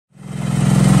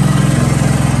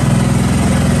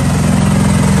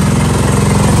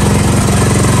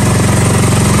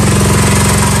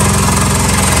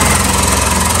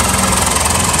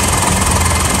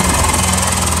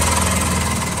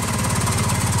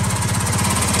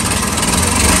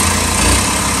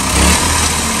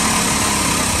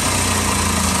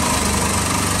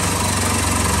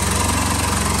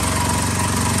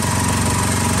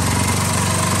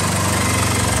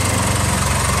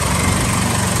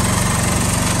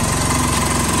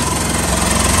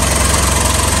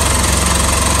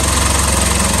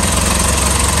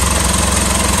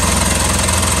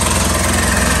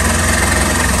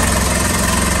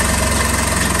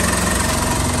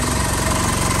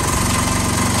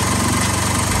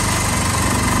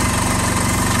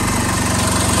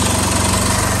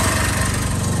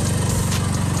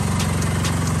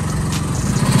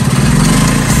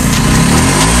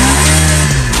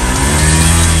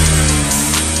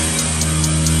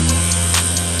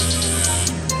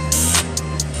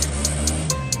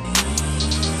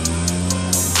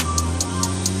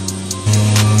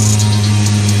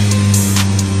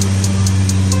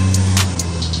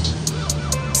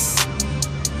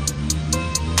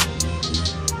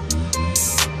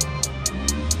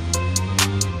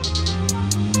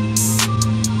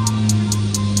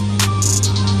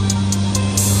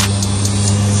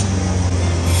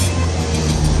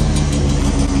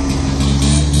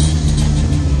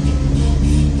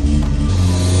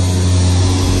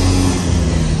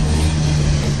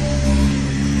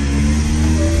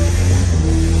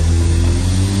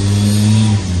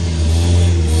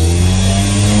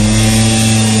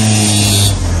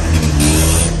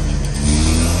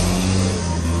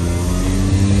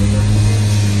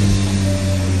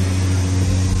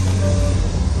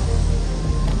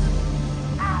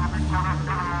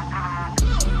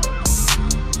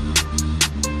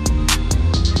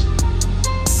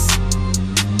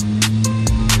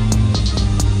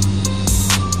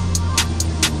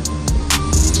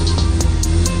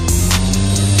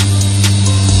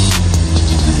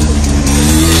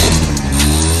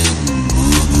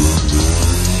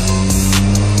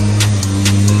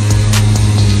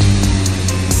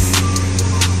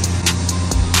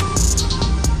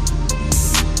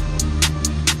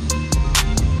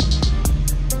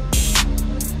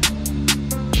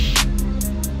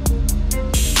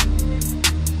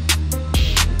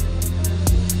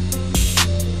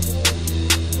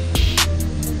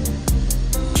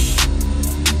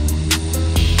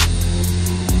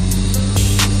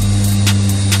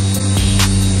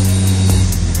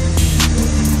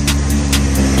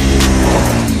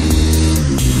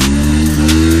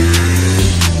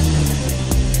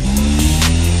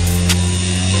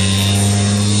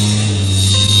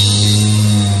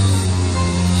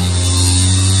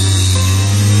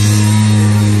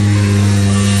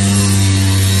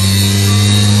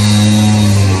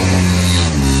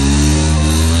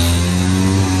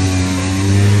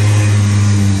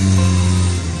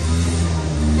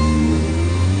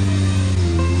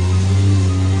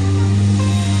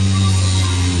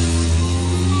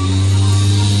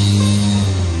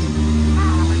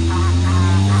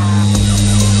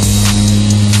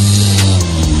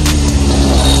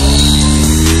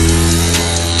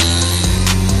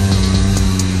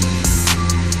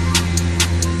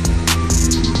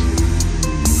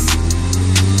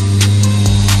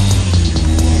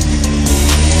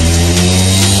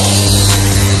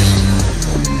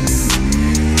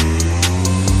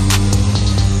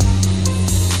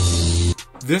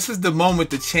This is the moment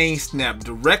the chain snapped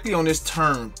directly on this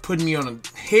turn, putting me on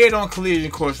a head-on collision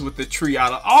course with the tree.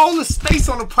 Out of all the space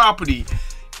on the property,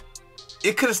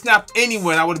 it could have snapped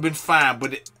anywhere and I would have been fine,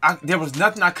 but there was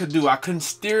nothing I could do. I couldn't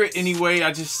steer it anyway.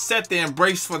 I just sat there and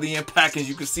braced for the impact. As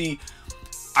you can see,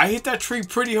 I hit that tree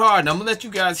pretty hard, and I'm gonna let you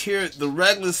guys hear the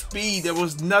regular speed. There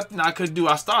was nothing I could do.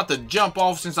 I started to jump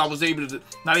off since I was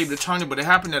not able to turn it, but it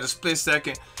happened at a split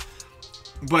second.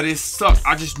 But it sucked.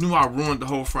 I just knew I ruined the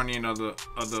whole front end of the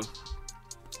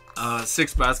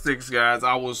 6x6, guys.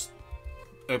 I was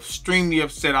extremely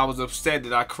upset. I was upset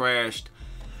that I crashed,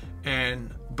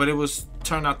 but it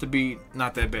turned out to be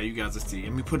not that bad. You guys will see.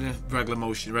 Let me put it in regular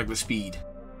motion, regular speed.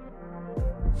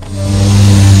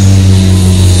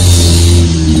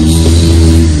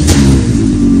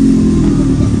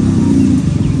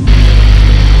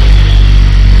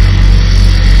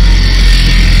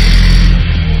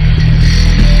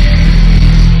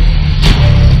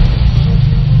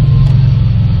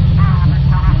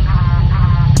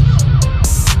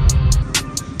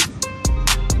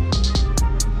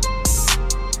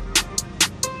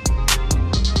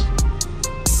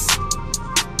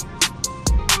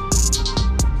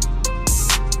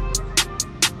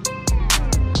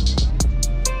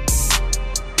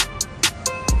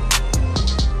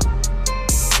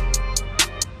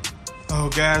 Oh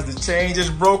guys, the chain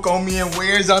just broke on me and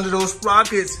wears under those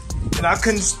sprockets, and I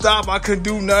couldn't stop. I couldn't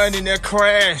do nothing, and that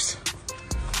crashed.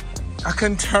 I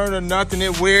couldn't turn or nothing.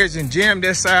 It wears and jammed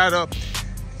that side up,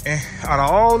 and out of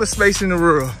all the space in the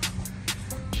world,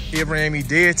 it ran me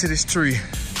dead to this tree.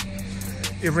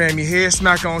 It ran me head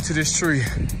smack onto this tree.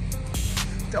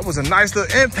 That was a nice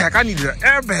little impact. I needed an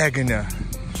airbag in there.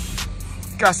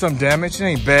 Got some damage. It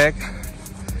ain't bad.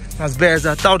 Not as bad as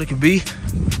I thought it could be.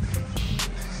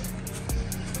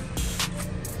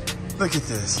 Look at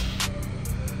this.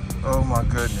 Oh my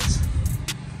goodness.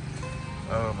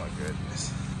 Oh my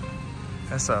goodness.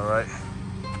 That's all right.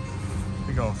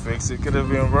 We're gonna fix it. Could have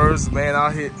been worse, man.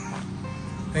 I hit.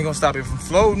 Ain't gonna stop it from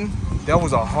floating. That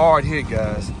was a hard hit,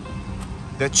 guys.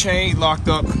 The chain locked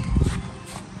up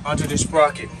under this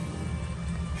sprocket.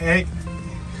 Hey,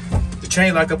 the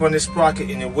chain locked up on this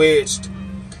sprocket and it wedged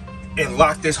and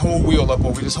locked this whole wheel up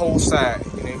over this whole side.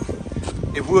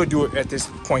 And it will do it at this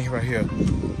point right here.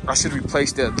 I should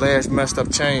replace that last messed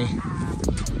up chain.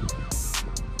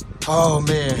 Oh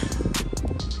man.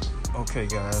 Okay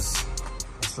guys,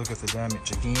 let's look at the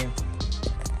damage again.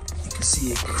 You can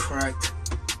see it cracked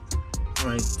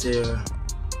right there.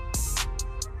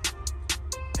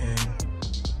 And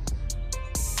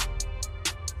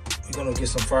we're gonna get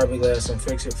some fiberglass and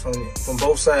fix it from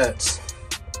both sides.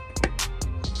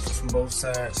 From both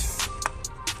sides.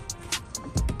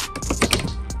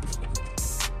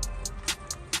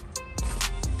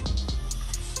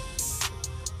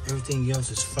 Everything else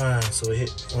is fine, so it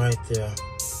hit right there.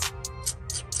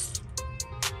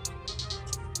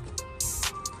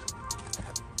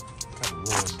 Got a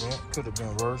little dent, could have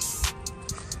been worse.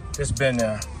 It's been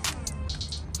there,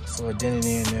 so it dented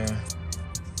in there,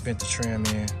 bent the trim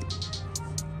in.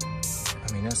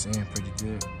 I mean, that's in pretty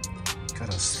good. Got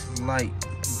a slight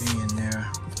bend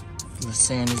there. Let's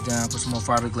sand this down, put some more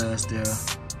fiberglass there,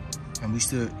 and we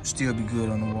still be good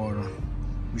on the water.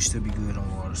 We should be good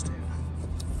on water still.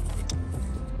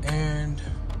 And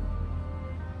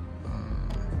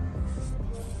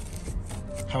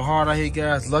how hard I hit,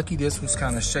 guys. Lucky this was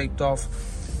kind of shaped off.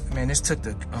 Man, this took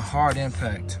a hard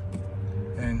impact,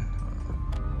 and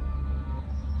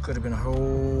could have been a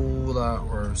whole lot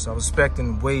worse. I was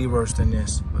expecting way worse than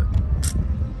this, but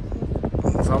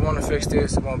if I want to fix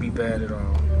this, it won't be bad at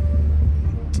all.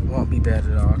 It won't be bad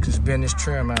at all. Just bend this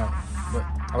trim out, but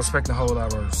I was expecting a whole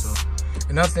lot worse. So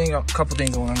another thing, a couple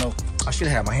things going on. I should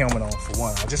have had my helmet on for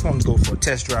one. I just wanted to go for a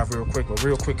test drive real quick, but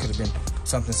real quick could have been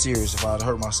something serious if I had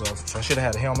hurt myself. So I should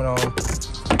have had a helmet on.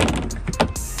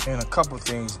 And a couple of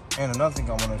things, and another thing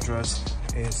I want to address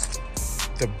is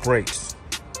the brakes.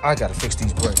 I gotta fix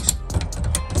these brakes.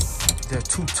 They're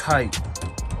too tight,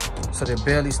 so they're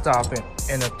barely stopping,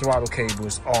 and the throttle cable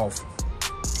is off.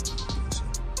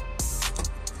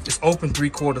 It's open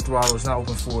 3/4 throttle, it's not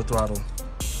open full throttle.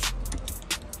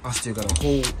 I still got a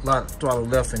whole lot of throttle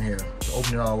left in here to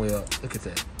open it all the way up. Look at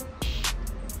that.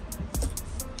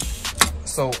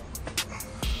 So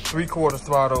 3/4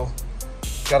 throttle,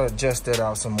 gotta adjust that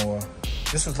out some more.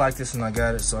 This was like this when I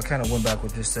got it, so I kind of went back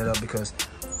with this setup because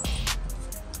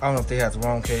I don't know if they had the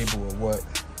wrong cable or what,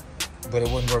 but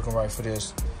it wasn't working right for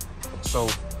this. So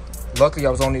luckily I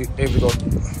was only able to go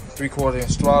 3/4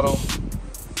 inch throttle.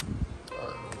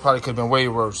 Probably could have been way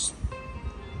worse.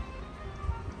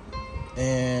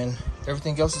 And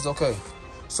everything else is okay.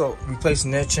 So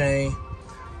replacing that chain,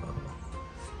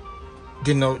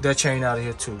 getting that chain out of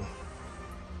here too.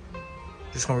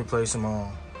 Just gonna replace them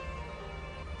all.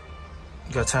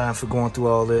 Got time for going through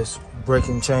all this,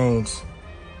 breaking chains.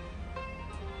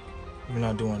 We're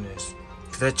not doing this.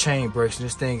 Cause that chain breaks and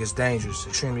this thing is dangerous,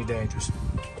 extremely dangerous.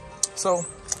 So,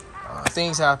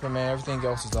 things happen, man. Everything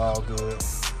else is all good.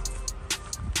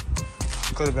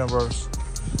 Could have been worse.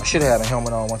 I should have had a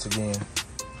helmet on once again.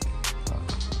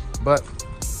 But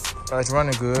it's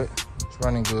running good. It's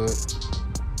running good.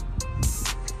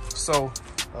 So,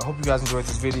 I hope you guys enjoyed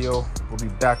this video. We'll be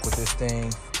back with this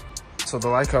thing. So the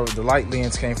light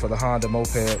lens came for the Honda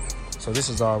moped. So this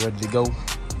is all ready to go.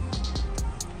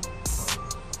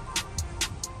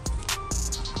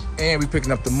 And we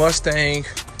picking up the Mustang.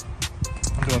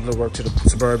 I'm doing a little work to the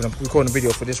Suburban. I'm recording a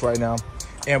video for this right now.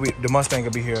 And the Mustang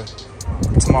will be here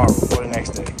tomorrow or the next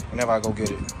day, whenever I go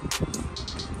get it.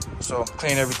 So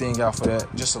clean everything out for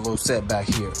that. Just a little setback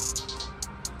here.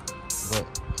 But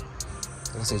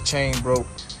like I said, chain broke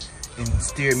and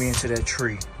steered me into that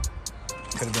tree.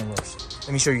 Could have been worse.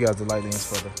 Let me show you guys the light lens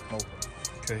for the moped.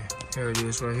 Okay, here it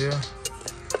is right here.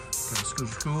 Got the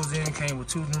screws in. Came with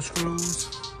 2 new screws.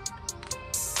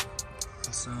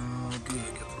 That's all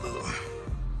good. Got the little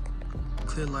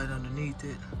clear light underneath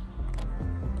it.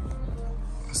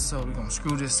 So we're gonna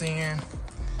screw this in.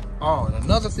 Oh, and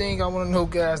another thing I want to know,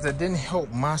 guys, that didn't help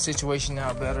my situation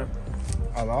out better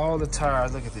are all the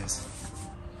tires. Look at this.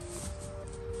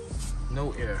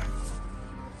 No air.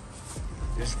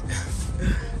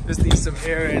 Just need some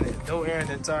air in it. No air in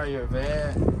the tire,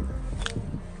 man.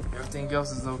 Everything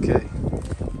else is okay.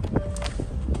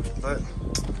 But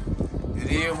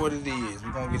it is what it is.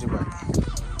 We're gonna get it right.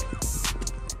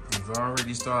 We've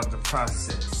already started the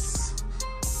process.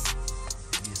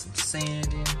 Get some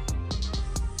sand in.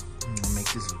 I'm gonna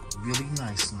make this look really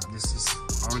nice now. This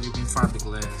has already been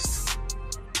fiberglassed.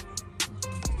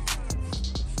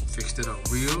 Fixed it up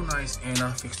real nice, and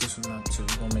I fixed this one up too.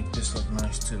 We're gonna make this look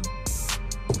nice too.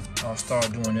 I'll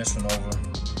start doing this one over.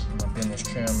 I'm gonna bend this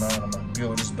trim out. I'm gonna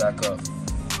build this back up.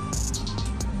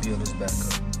 Build this back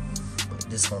up. But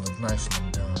this one looks nice when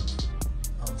I'm done.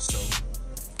 Also,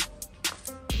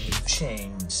 new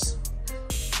chains.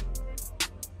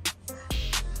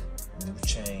 New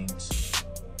chains.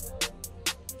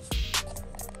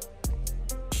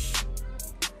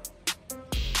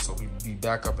 So we be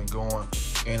back up and going.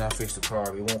 And I fixed the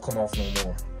car. It won't come off no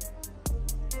more.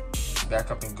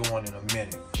 Back up and going in a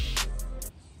minute.